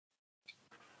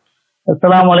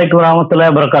அஸ்ஸலாமு அலைக்கும்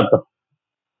வரஹ்மத்துல்லாஹி வபரகாத்துஹ்.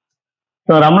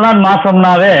 ரமலான்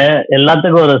மாசம்னாவே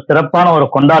எல்லாத்துக்கும் ஒரு சிறப்பான ஒரு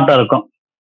கொண்டாட்டம் இருக்கும்.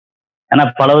 ஏன்னா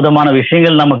பலவிதமான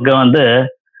விஷயங்கள் நமக்கு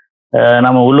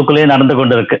நம்ம உள்ளுக்குள்ளேயே நடந்து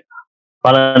கொண்டு இருக்கு.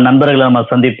 பல நண்பர்களை நம்ம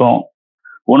சந்திப்போம்,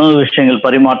 உணவு விஷயங்கள்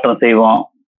பரிமாற்றம் செய்வோம்,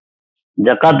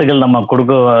 ஜக்காத்துகள் நம்ம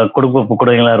கொடுப்பு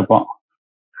கொடுங்களா இருப்போம்.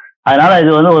 அதனால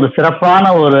இது ஒரு சிறப்பான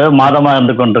ஒரு மாதமா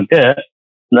இருந்து கொண்டிருக்கு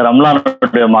இந்த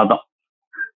ரமலானுடைய மாதம்.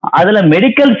 அதுல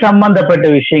மெடிக்கல் சம்பந்தப்பட்ட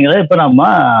விஷயங்களை இப்ப நம்ம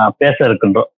பேச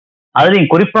இருக்கின்றோம்.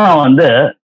 அதுலயும் குறிப்பா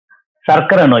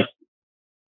சர்க்கரை நோய்.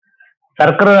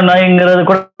 சர்க்கரை நோய்ங்கிறது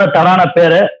கூட தவறான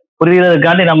பேரு,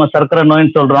 புரியுறதுக்காண்டி நம்ம சர்க்கரை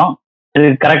நோய்ன்னு சொல்றோம். இது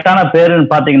கரெக்டான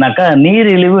பேருன்னு பாத்தீங்கன்னாக்கா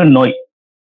நீரிழிவு நோய்.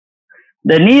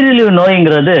 இந்த நீரிழிவு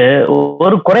நோய்ங்கிறது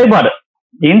ஒரு குறைபாடு,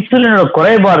 இன்சுலினோட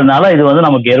குறைபாடுனால இது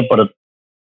நமக்கு ஏற்படுது.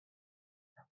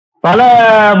 பல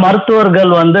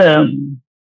மருத்துவர்கள்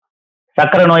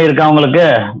சர்க்கரை நோய் இருக்கவங்களுக்கு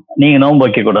நீங்க நோன்பு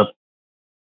வைக்க கூடாது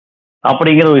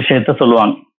அப்படிங்கிற விஷயத்த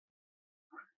சொல்லுவாங்க.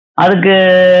 அதுக்கு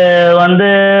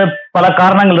பல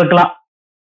காரணங்கள் இருக்கலாம்.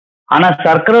 ஆனா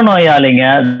சர்க்கரை நோயாளிங்க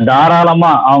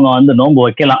தாராளமா அவங்க நோன்பு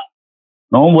வைக்கலாம்.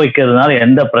 நோன்பு வைக்கிறதுனால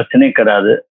எந்த பிரச்சனையும்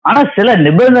கிடையாது. ஆனா சில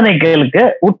நிபந்தனைகளுக்கு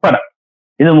உட்பட,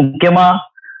 இது முக்கியமா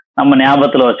நம்ம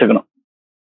ஞாபகத்துல வச்சுக்கணும்.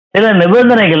 சில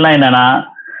நிபந்தனைகள்லாம் என்னன்னா,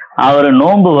 அவர்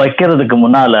நோன்பு வைக்கிறதுக்கு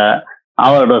முன்னால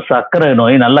அவரோட சர்க்கரை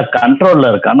நோய் நல்ல கண்ட்ரோல்ல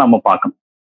இருக்கான்னு நம்ம பார்க்கணும்.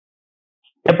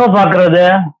 எப்ப பாக்குறது?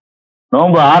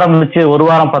 நோன்பு ஆரம்பிச்சு ஒரு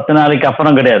வாரம் 10 நாளைக்கு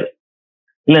அப்புறம் கிடையாது.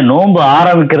 இல்ல நோன்பு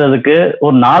ஆரம்பிக்கிறதுக்கு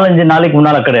ஒரு 4-5 நாளைக்கு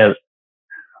முன்னால கிடையாது.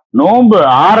 நோன்பு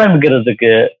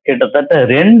ஆரம்பிக்கிறதுக்கு கிட்டத்தட்ட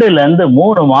 2ல இருந்து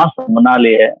 3 மாசம்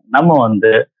முன்னாலேயே நம்ம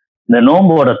இந்த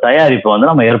நோன்போட தயாரிப்பை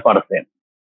நம்ம ஏற்பாடு செய்யணும்.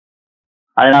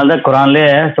 அதனாலதான்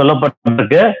குரான்லயே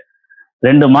சொல்லப்பட்டிருக்கு,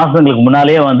 2 மாசங்களுக்கு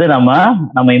முன்னாலேயே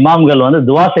நம்ம இமாம்கள்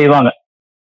துவா செய்வாங்க,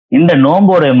 இந்த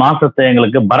நோம்போட மாசத்தை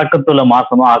எங்களுக்கு பரக்கத்துள்ள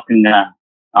மாசமா ஆக்குங்க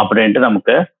அப்படின்ட்டு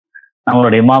நமக்கு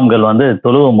நம்மளுடைய இமாம்கள்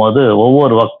தொழுவும் போது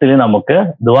ஒவ்வொரு வக்திலையும் நமக்கு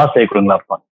துவா செய்யக்கூடங்களா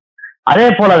இருப்பாங்க. அதே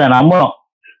போல அதை நம்ம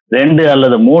 2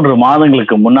 அல்லது 3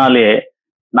 மாதங்களுக்கு முன்னாலே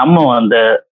நம்ம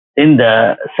இந்த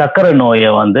சர்க்கரை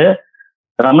நோயை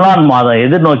ரமலான் மாதம்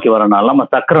எதிர்நோக்கி வரனால நம்ம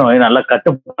சர்க்கரை நோய் நல்ல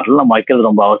கட்டுப்பாட்டில் நம்ம வைக்கிறது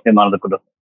ரொம்ப அவசியமா இருக்கட்டும்.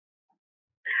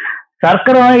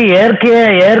 சர்க்கரை நோய்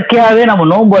இயற்கையாவே நம்ம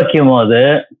நோன்பு வைக்கும் போது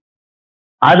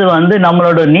அது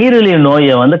நம்மளோட நீரிழிவு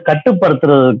நோயை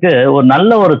கட்டுப்படுத்துறதுக்கு ஒரு நல்ல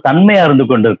ஒரு தன்மையா இருந்து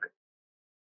கொண்டிருக்கு.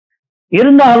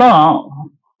 இருந்தாலும்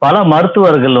பல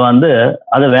மருத்துவர்கள்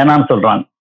அது வேணாம்னு சொல்றாங்க.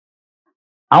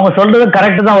 அவங்க சொல்றது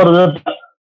கரெக்ட் தான் ஒரு விதத்துல.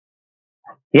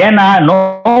 ஏன்னா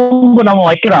நோன்பு நம்ம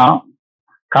வைக்கிறோம்,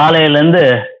 காலையில இருந்து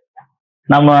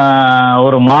நம்ம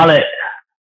ஒரு மாலை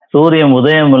சூரியன்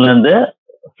உதயம்ல இருந்து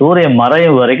சூரியன்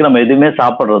மறையும் வரைக்கும் நம்ம எதுவுமே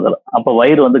சாப்பிடுறது இல்லை. அப்ப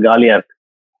வயிறு காலியா இருக்கு.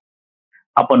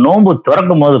 அப்ப நோன்பு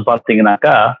திறக்கும் போது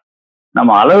பாத்தீங்கன்னாக்கா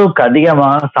நம்ம அளவுக்கு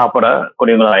அதிகமாக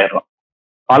சாப்பிடக்கூடியவங்களா ஆயிடுறோம்.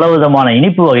 பல விதமான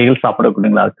இனிப்பு வகைகள்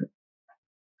சாப்பிடக்கூடியவங்களா இருக்கு.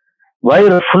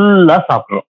 வயிறு ஃபுல்லா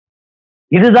சாப்பிடுறோம்.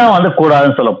 இதுதான்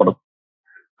கூடாதுன்னு சொல்லப்படுது.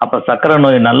 அப்ப சர்க்கரை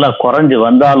நோய் நல்லா குறைஞ்சு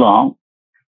வந்தாலும்,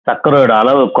 சர்க்கரையோட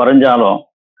அளவு குறைஞ்சாலும்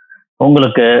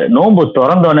உங்களுக்கு நோன்பு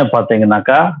திறந்தோடனே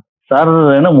பாத்தீங்கன்னாக்கா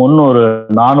சர்ன்னு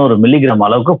 300-400 மில்லிகிராம்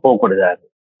அளவுக்கு போகக்கூடியது.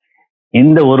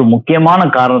 இந்த ஒரு முக்கியமான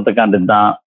காரணத்துக்காண்டி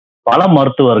தான் பல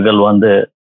மருத்துவர்கள்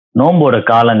நோம்போட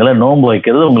காலங்களை நோன்பு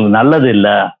வைக்கிறது உங்களுக்கு நல்லது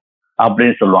இல்லை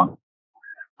அப்படின்னு சொல்லுவாங்க.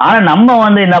 ஆனா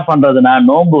நம்ம என்ன பண்றதுன்னா,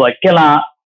 நோன்பு வைக்கலாம்,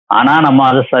 ஆனா நம்ம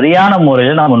அது சரியான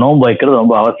முறையில நம்ம நோன்பு வைக்கிறது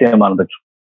ரொம்ப அவசியமா இருந்துச்சு.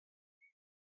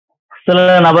 சில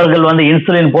நபர்கள்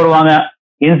இன்சுலின் போடுவாங்க.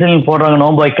 இன்சுலின் போடுறவங்க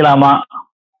நோன்பு வைக்கலாமா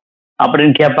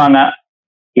அப்படின்னு கேட்பாங்க.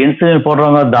 இன்சுலின்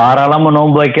போடுறவங்க தாராளமா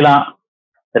நோன்பு வைக்கலாம்.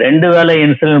 2 வேளை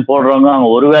இன்சுலின் போடுறவங்க அவங்க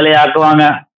ஒரு வேலையை ஆக்குவாங்க.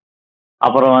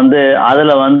 அப்புறம்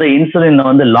அதுல insulin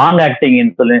long acting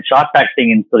insulin, short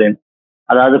acting insulin,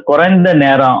 அதாவது குறைந்த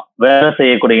நேரம் வேலை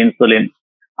செய்யக்கூடிய இன்சுலின்,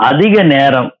 அதிக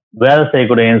நேரம் வேலை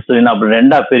செய்யக்கூடிய இன்சுலின், அப்படி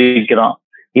 2ஆ பிரிக்கிறோம்.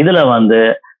 இதுல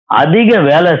அதிக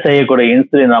வேலை செய்யக்கூடிய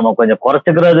இன்சுலின் நம்ம கொஞ்சம்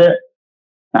குறைச்சிக்கிறது,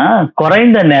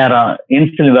 குறைந்த நேரம்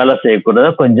இன்சுலின் வேலை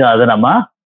செய்யக்கூடியத கொஞ்சம் அதை நம்ம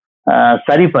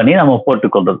சரி பண்ணி நம்ம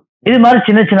போட்டுக்கொள்றது. இது மாதிரி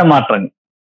சின்ன சின்ன மாற்றங்கள்.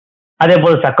 அதே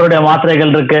போல சர்க்கரையுடைய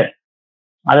மாத்திரைகள் இருக்கு,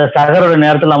 அதை சகரோட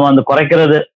நேரத்துல நம்ம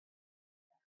குறைக்கிறது,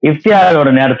 இஃப்தியாரோட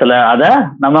நேரத்துல அதை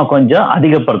நம்ம கொஞ்சம்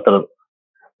அதிகப்படுத்துறது.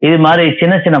 இது மாதிரி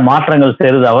சின்ன சின்ன மாற்றங்கள்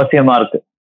செய்யறது அவசியமா இருக்கு.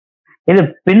 இது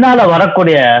பின்னால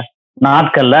வரக்கூடிய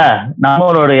நாட்கள்ல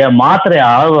நம்மளுடைய மாத்திரை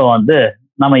அளவை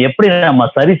நம்ம எப்படி நம்ம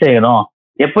சரி செய்யணும்,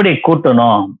 எப்படி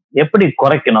கூட்டணும், எப்படி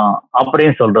குறைக்கணும்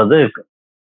அப்படின்னு சொல்றது இருக்கு.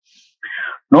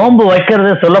 நோன்பு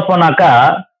வைக்கிறது சொல்ல போனாக்கா,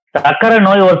 சர்க்கரை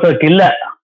நோய் ஒருத்தருக்கு இல்லை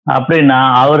அப்படின்னா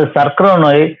அவரு சர்க்கரை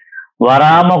நோய்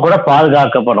வராம கூட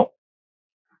பாதுகாக்கப்படும்.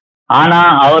 ஆனா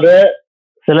அவரு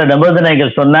சில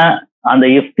நிபந்தனைகள் சொன்ன அந்த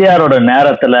இஃப்தியாரோட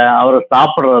நேரத்துல அவரு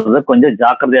சாப்பிடுறது கொஞ்சம்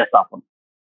ஜாக்கிரதையா சாப்பிடணும்.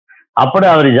 அப்படி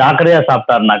அவர் ஜாக்கிரதையா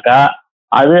சாப்பிட்டாருனாக்கா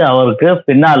அது அவருக்கு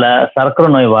பின்னால சர்க்கரை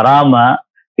நோய் வராம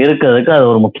இருக்கிறதுக்கு அது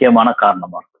ஒரு முக்கியமான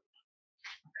காரணமா இருக்கும்.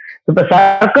 இப்ப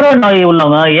சர்க்கரை நோய்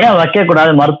உள்ளவங்க ஏன்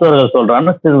வைக்கக்கூடாது மருத்துவர்கள்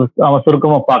சொல்றான்னு அவன்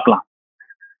சுருக்கமா பார்க்கலாம்.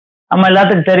 நம்ம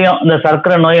எல்லாத்துக்கும் தெரியும், இந்த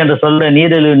சர்க்கரை நோய் என்று சொல்ற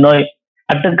நீரிழிவு நோய்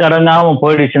கட்டுக்கடங்காம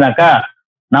போயிடுச்சுனாக்கா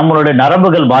நம்மளுடைய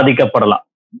நரம்புகள் பாதிக்கப்படலாம்,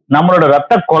 நம்மளோட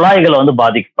ரத்த குழாய்களை வந்து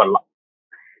பாதிக்கப்படலாம்.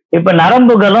 இப்ப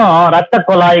நரம்புகளும் ரத்த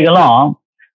குழாய்களும்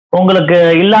உங்களுக்கு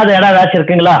இல்லாத இடம் ஏதாச்சும்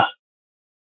இருக்குங்களா?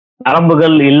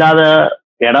 நரம்புகள் இல்லாத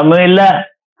இடமும் இல்லை,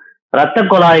 ரத்த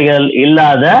குழாய்கள்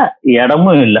இல்லாத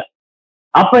இடமும் இல்லை.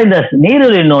 அப்ப இந்த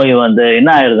நீரிழிவு நோய் வந்து என்ன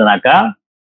ஆயிடுதுனாக்கா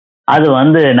அது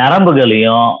வந்து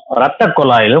நரம்புகளையும் ரத்த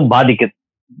குழாயிலும் பாதிக்குது.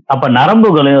 அப்ப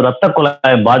நரம்புகளையும் ரத்த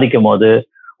குழாயும் பாதிக்கும் போது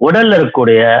உடல்ல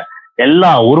இருக்கக்கூடிய எல்லா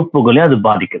உறுப்புகளையும் அது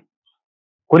பாதிக்குது.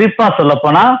 குறிப்பா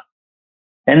சொல்லப்போனா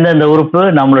எந்தெந்த உறுப்பு?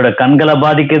 நம்மளோட கண்களை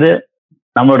பாதிக்குது,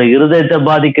 நம்மளோட இருதயத்தை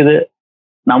பாதிக்குது,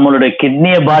 நம்மளுடைய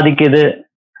கிட்னியை பாதிக்குது,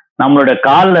 நம்மளுடைய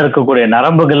காலில் இருக்கக்கூடிய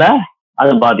நரம்புகளை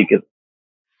அது பாதிக்குது.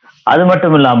 அது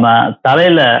மட்டும் இல்லாம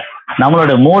தலையில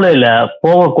நம்மளோட மூளையில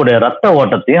போகக்கூடிய ரத்த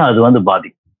ஓட்டத்தையும் அது வந்து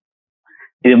பாதிக்கும்.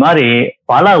 இது மாதிரி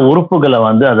பல உறுப்புகளை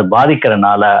வந்து அது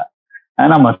பாதிக்கிறதுனால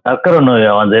நம்ம சர்க்கரை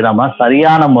நோயை வந்து நம்ம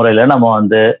சரியான முறையில நம்ம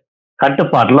வந்து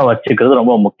கட்டுப்பாட்டுல வச்சுக்கிறது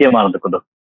ரொம்ப முக்கியமா இருந்துக்குது.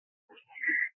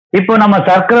 இப்போ நம்ம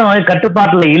சர்க்கரை நோய்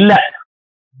கட்டுப்பாட்டுல இல்லை,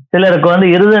 சிலருக்கு வந்து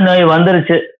இருதய நோய்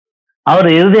வந்துருச்சு, அவர்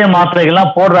இருதய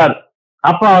மாத்திரைகள்லாம் போடுறாரு.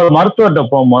 அப்ப அவர் மருத்துவர்கிட்ட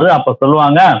போகும்போது அப்ப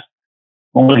சொல்லுவாங்க,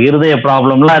 உங்களுக்கு இருதய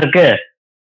ப்ராப்ளம்லாம் இருக்கு,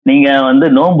 நீங்க வந்து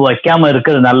நோன்பு வைக்காம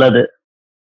இருக்கிறது நல்லது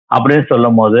அப்படின்னு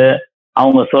சொல்லும் போது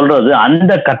அவங்க சொல்றது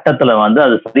அந்த கட்டத்துல வந்து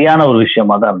அது சரியான ஒரு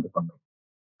விஷயமா தான் இருந்து கொண்டு.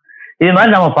 இது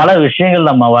மாதிரி நம்ம பல விஷயங்கள்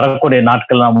நம்ம வரக்கூடிய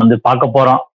நாட்கள் நம்ம வந்து பார்க்க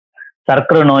போறோம்.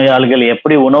 சர்க்கரை நோயாளிகள்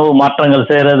எப்படி உணவு மாற்றங்கள்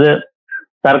செய்யறது,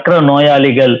 சர்க்கரை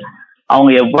நோயாளிகள்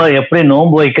அவங்க எப்படி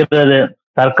நோன்பு வைக்கிறது,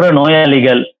 சர்க்கரை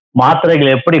நோயாளிகள்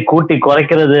மாத்திரைகள் எப்படி கூட்டி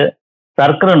குறைக்கிறது,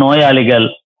 சர்க்கரை நோயாளிகள்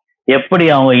எப்படி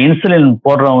அவங்க இன்சுலின்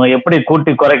போடுறவங்க எப்படி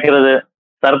கூட்டி குறைக்கிறது,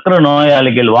 சர்க்கரை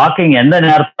நோயாளிகள் வாக்கிங் எந்த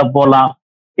நேரத்துல போகலாம்,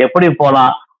 எப்படி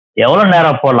போகலாம், எவ்வளவு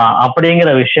நேரம் போகலாம் அப்படிங்கிற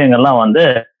விஷயங்கள்லாம் வந்து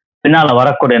பின்னால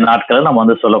வரக்கூடிய நாட்களை நம்ம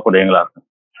வந்து சொல்லக்கூடியவங்களா இருக்கும்.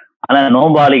 ஆனா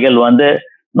நோம்பாளிகள் வந்து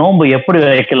நோன்பு எப்படி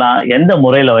வைக்கலாம், எந்த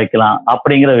முறையில வைக்கலாம்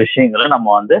அப்படிங்கிற விஷயங்களை நம்ம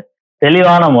வந்து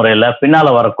தெளிவான முறையில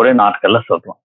பின்னால வரக்கூடிய நாட்கள்ல சொல்றோம்.